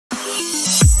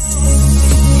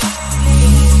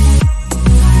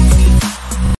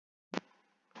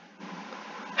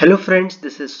Hello friends,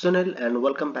 this is Sunil and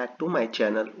welcome back to my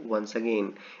channel once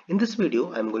again. In this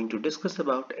video, I am going to discuss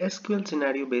about SQL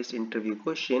scenario based interview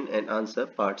question and answer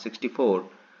part 64.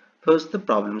 First, the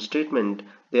problem statement.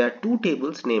 There are two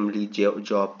tables, namely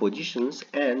job positions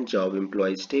and job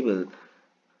employees table.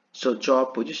 So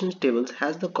job positions tables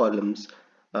has the columns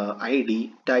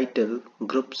ID, title,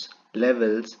 groups,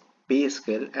 levels, pay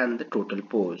scale and the total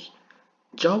post.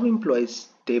 Job employees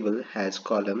table has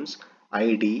columns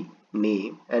ID,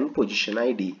 name and position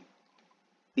ID.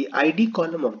 The ID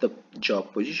column of the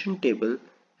job position table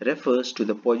refers to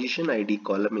the position ID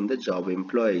column in the job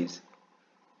employees.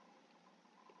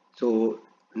 So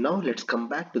now let's come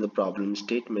back to the problem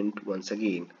statement once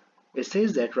again. It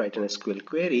says that write an SQL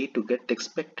query to get the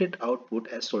expected output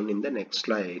as shown in the next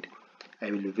slide.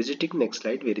 I will be visiting next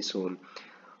slide very soon.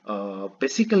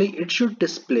 Basically, it should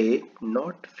display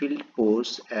not filled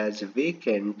posts as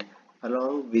vacant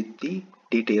along with the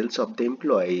details of the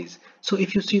employees. So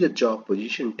if you see the job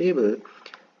position table,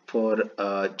 for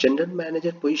general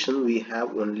manager position we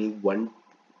have only one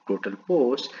total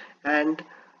post, and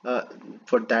uh,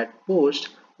 for that post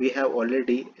we have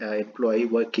already employee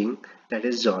working, that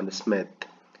is John Smith.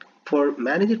 For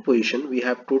manager position we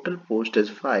have total post as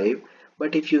 5,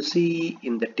 but if you see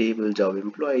in the table job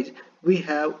employees we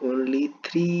have only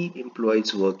 3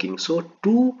 employees working, so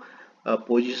 2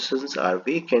 positions are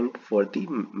vacant for the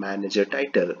manager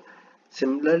title.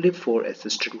 Similarly, for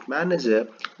assistant manager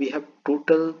we have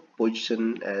total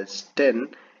position as 10,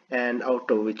 and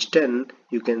out of which 10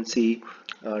 you can see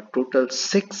total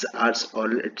 6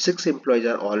 employees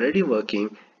are already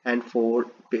working and 4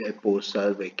 posts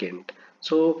are vacant.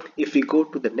 So if we go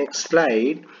to the next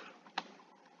slide,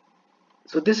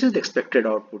 so this is the expected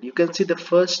output. You can see the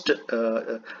first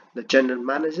the general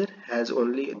manager has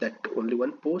only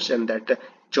one post, and that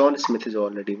John Smith is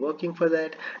already working for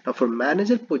that. Now for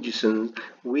manager positions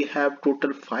we have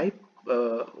total 5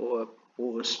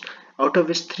 posts, out of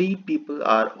which 3 people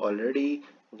are already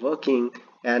working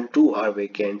and 2 are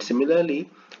vacant. Similarly,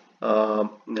 uh,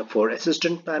 for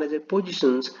assistant manager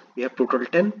positions we have total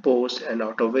 10 posts, and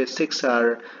out of which 6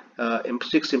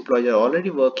 employees are already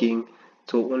working,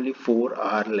 so only 4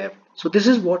 are left. So this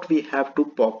is what we have to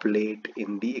populate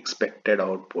in the expected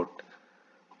output.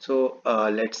 So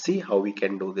let's see how we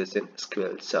can do this in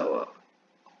SQL Server.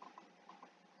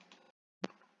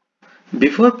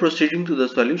 Before proceeding to the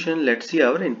solution, let's see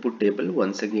our input table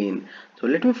once again. So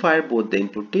let me fire both the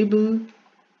input table.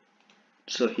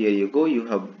 So here you go, you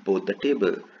have both the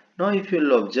table. Now if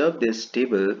you'll observe this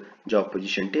table, job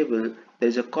position table, there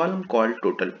is a column called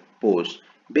total post.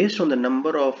 Based on the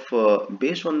number of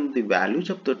based on the values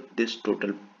of this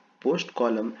total post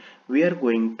column, we are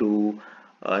going to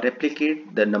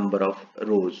replicate the number of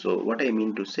rows. So what I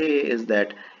mean to say is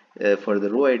that for the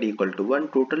row ID equal to 1,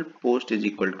 total post is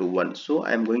equal to 1. So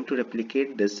I am going to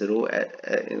replicate this row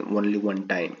only one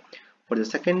time. For the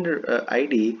second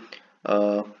ID,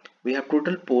 we have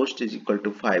total post is equal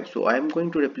to 5, so I am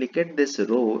going to replicate this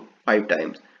row 5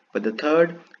 times. For the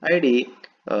third ID,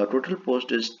 total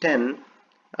post is 10,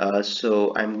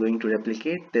 so I'm going to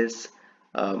replicate this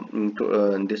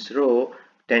this row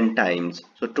 10 times.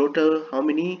 So total how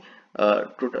many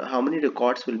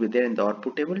records will be there in the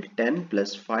output table? 10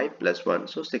 plus 5 plus 1,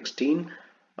 so 16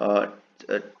 uh,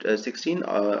 16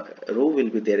 row will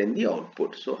be there in the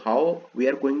output. So how we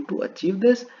are going to achieve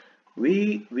this?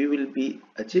 We will be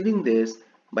achieving this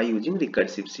by using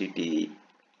recursive CTE.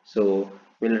 So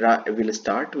we'll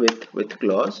start with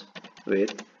clause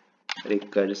with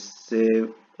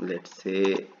recursive, let's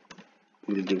say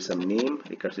we'll give some name,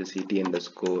 recursive CTE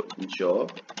underscore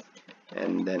job,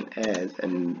 and then as,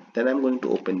 and then I'm going to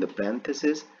open the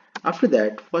parenthesis. After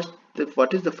that,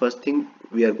 what is the first thing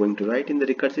we are going to write in the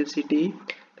recursive CTE?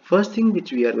 The first thing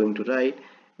which we are going to write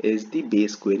is the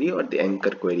base query or the anchor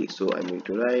query. So I'm going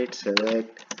to write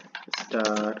select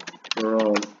star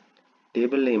from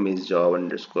table name is job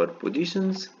underscore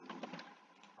positions.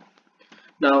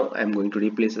 Now I'm going to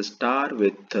replace a star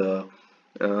with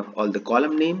all the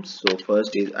column names. So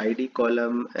first is ID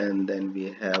column, and then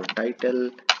we have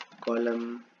title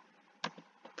column,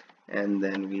 and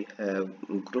then we have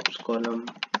groups column,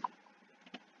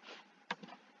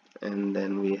 and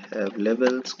then we have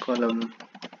levels column,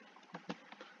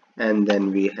 and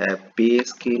then we have pay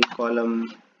scale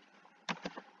column,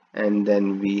 and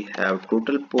then we have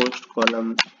total post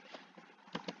column.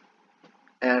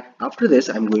 And after this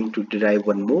I'm going to derive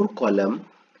one more column,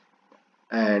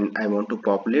 and I want to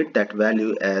populate that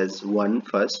value as 1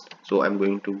 first. So I'm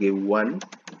going to give 1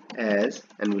 as,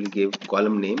 and we'll give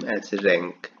column name as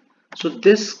rank. So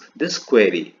this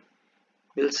query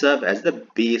will serve as the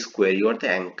base query or the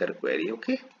anchor query.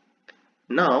 Okay,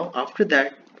 Now after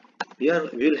that we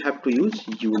will have to use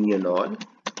union all,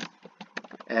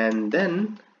 and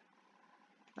then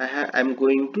I'm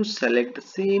going to select the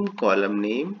same column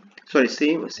name, sorry,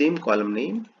 same column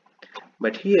name,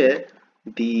 but here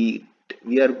the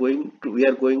we are going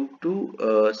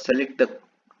to select the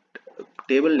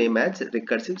table name as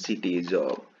recursive CTE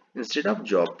job instead of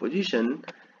job position,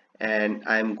 and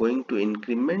I'm going to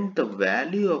increment the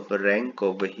value of rank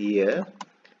over here,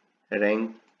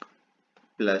 rank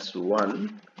plus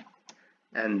 1,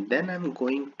 and then I'm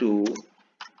going to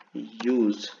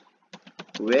use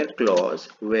where clause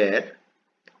where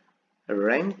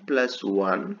rank plus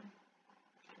 1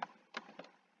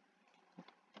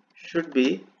 should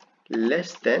be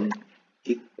less than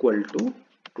equal to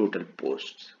total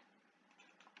posts.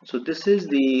 So this is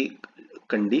the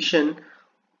condition.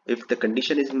 If the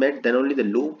condition is met, then only the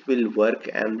loop will work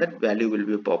and that value will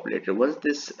be populated. Once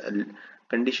this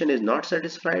condition is not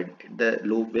satisfied, the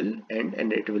loop will end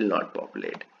and it will not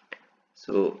populate.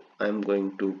 So I'm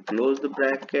going to close the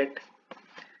bracket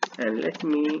and let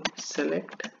me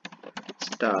select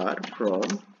star from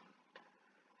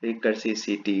recursive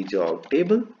CTE job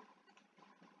table.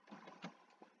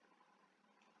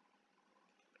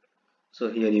 So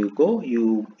here you go,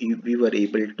 we were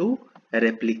able to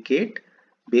replicate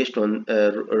based on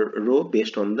row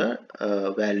based on the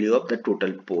value of the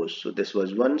total post. So this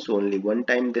was 1, so only one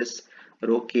time this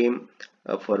row came.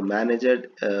 For manager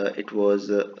it was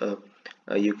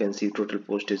you can see total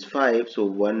post is 5, so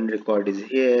one record is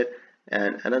here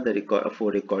and another record,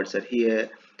 4 records are here,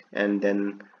 and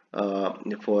then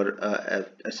for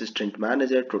assistant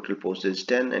manager total post is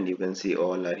 10, and you can see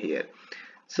all are here.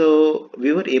 So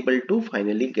we were able to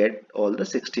finally get all the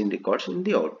 16 records in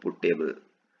the output table.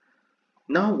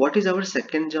 Now what is our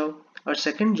second job? Our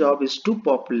second job is to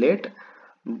populate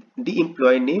the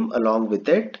employee name along with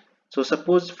it. So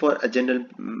suppose for a general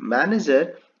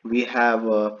manager we have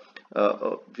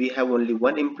only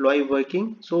one employee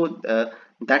working, so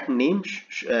that name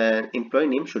employee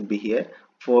name should be here.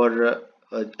 For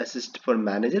for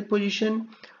manager position,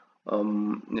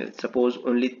 suppose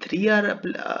only 3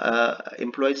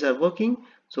 employees are working,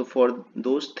 so for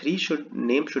those 3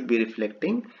 name should be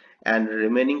reflecting, and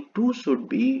remaining 2 should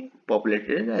be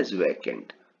populated as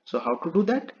vacant. So how to do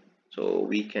that? So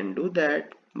we can do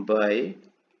that by,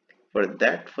 for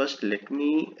that first let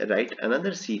me write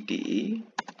another CTE.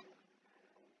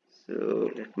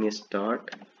 So let me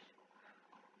start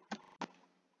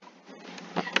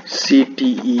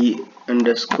CTE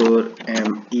underscore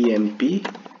MEMP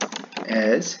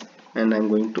as, and I'm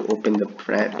going to open the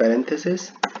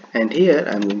parenthesis, and here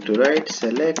I'm going to write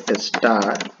select a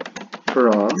star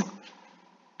from,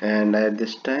 and at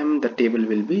this time the table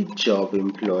will be job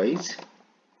employees,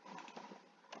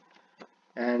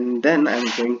 and then I'm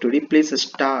going to replace a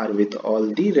star with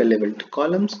all the relevant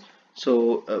columns.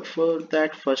 So for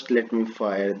that first let me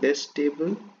fire this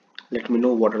table. Let me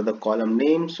know what are the column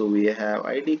names. So we have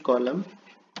ID column,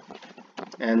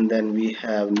 and then we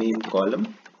have name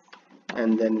column,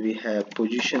 and then we have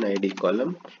position ID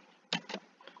column.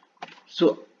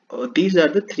 So these are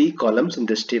the 3 columns in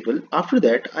this table. After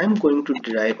that I'm going to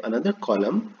derive another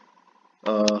column.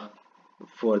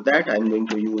 For that I'm going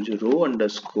to use row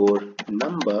underscore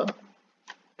number,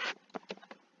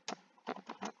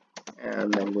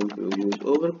 and I'm going to use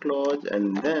over clause,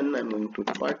 and then I'm going to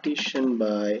partition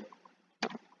by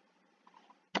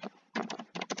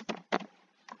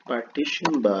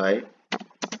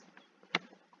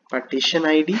position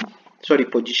ID,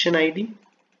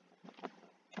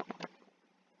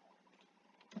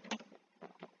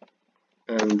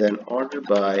 and then order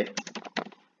by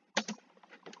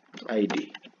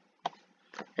ID,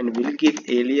 and we'll give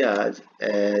alias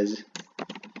as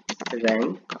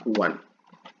rank 1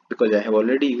 because I have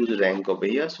already used rank over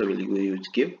here, so we'll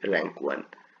give rank 1,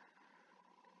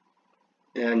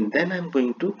 and then I'm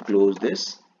going to close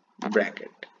this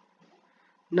bracket.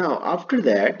 Now after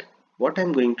that what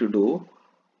I'm going to do,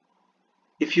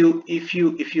 if you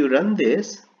run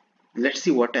this, let's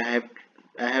see what I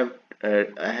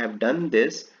have done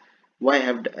this. Why I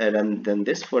have done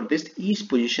this? For this each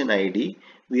position ID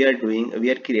we are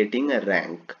creating a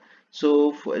rank.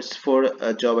 So for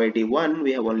job ID 1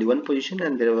 we have only one position,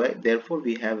 and therefore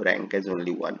we have rank as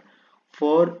only 1.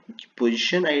 For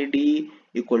position ID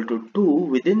equal to 2,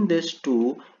 within this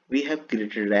 2 we have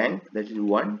created rank, that is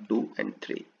 1, 2 and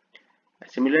 3.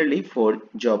 Similarly for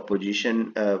job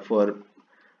position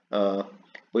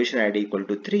position ID equal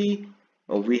to 3,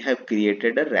 we have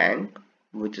created a rank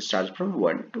which starts from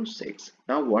 1 to 6.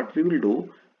 Now what we will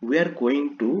do, we are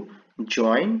going to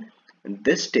join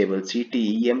this table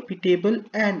CTE EMP table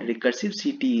and recursive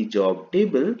CTE job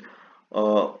table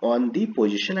on the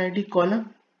position ID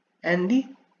column and the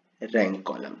rank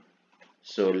column.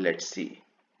 So let's see.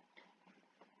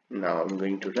 Now I'm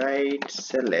going to write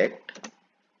select.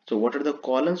 So what are the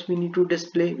columns we need to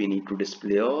display? We need to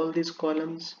display all these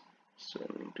columns. So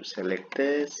I'm going to select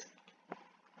this.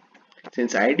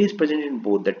 Since ID is present in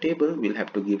both the table, we'll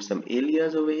have to give some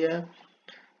alias over here.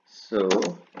 So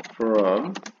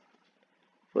from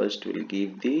first we'll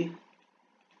give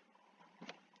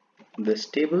this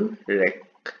table rec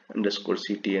underscore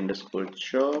ct underscore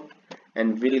job,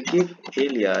 and we'll give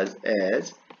alias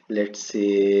as, let's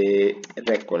say,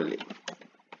 rec only,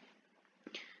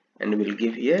 and we'll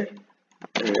give here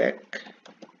rec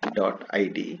dot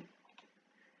id,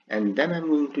 and then I'm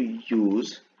going to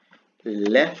use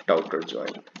left outer join.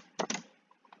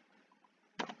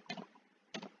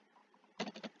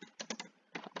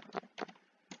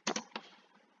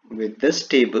 With this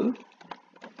table,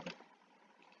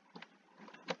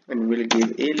 and we'll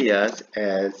give alias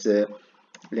as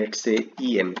let's say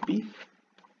emp,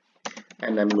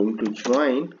 and I'm going to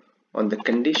join on the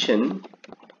condition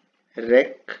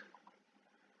rec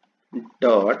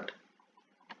dot,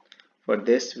 for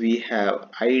this we have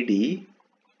id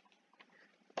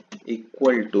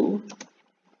equal to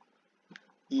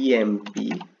emp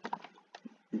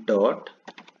dot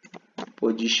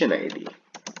position id,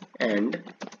 and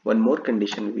one more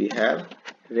condition we have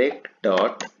rec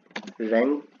dot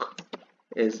rank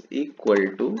is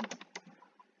equal to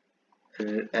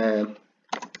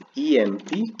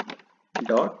emp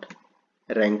dot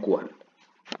rank 1.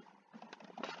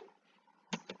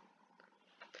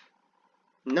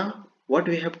 Now what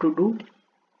we have to do,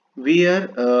 we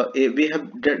have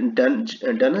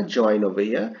done a join over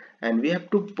here, and we have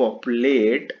to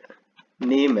populate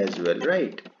name as well,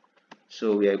 right?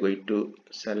 So we are going to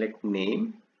select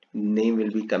name. Name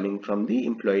will be coming from the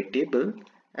employee table,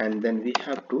 and then we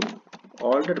have to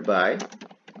order by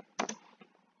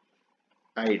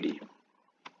ID.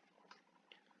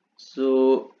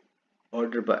 So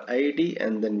order by ID,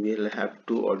 and then we'll have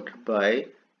to order by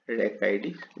rec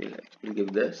ID. We'll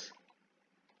give this,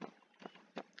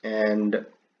 and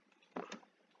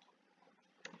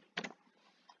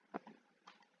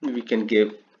we can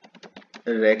give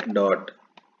rec dot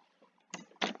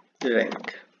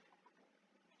rank.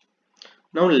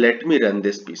 Now let me run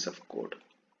this piece of code.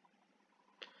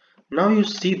 Now you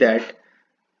see that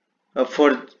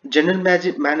for general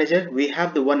manager we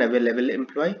have the one available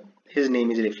employee, his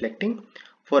name is reflecting.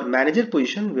 For manager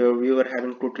position, where we were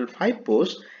having total 5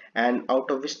 posts, and out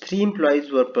of which 3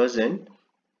 employees were present,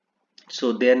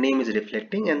 so their name is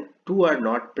reflecting, and 2 are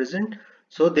not present,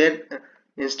 so their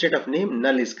instead of name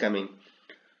null is coming.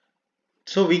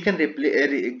 So we can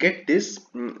get this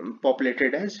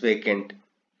populated as vacant.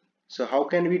 So how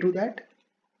can we do that?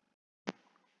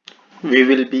 We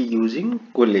will be using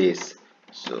𝗏𝗃.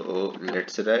 So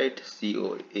let's write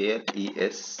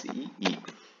𝗏𝗃,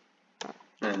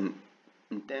 and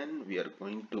then we are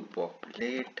going to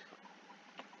populate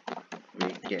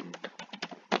vacant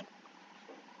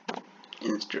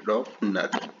instead of null.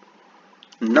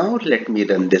 Now let me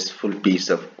run this full piece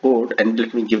of code, and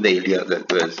let me give the alias as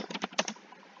well.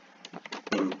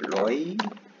 Employee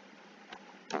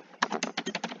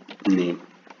name.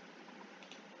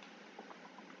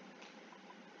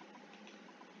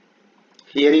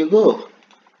 Here you go.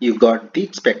 You got the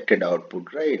expected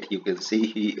output, right? You can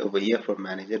see over here for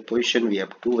manager position we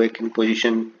have 2 vacant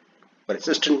position. For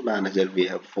assistant manager we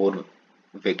have 4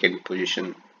 vacant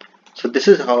position. So this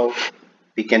is how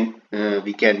we can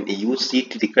use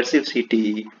recursive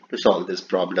CTE to solve this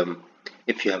problem.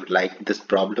 If you have liked this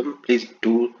problem, please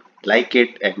do like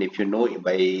it, and if you know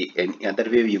by any other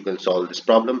way you can solve this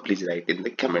problem, please write in the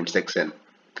comment section.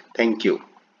 Thank you.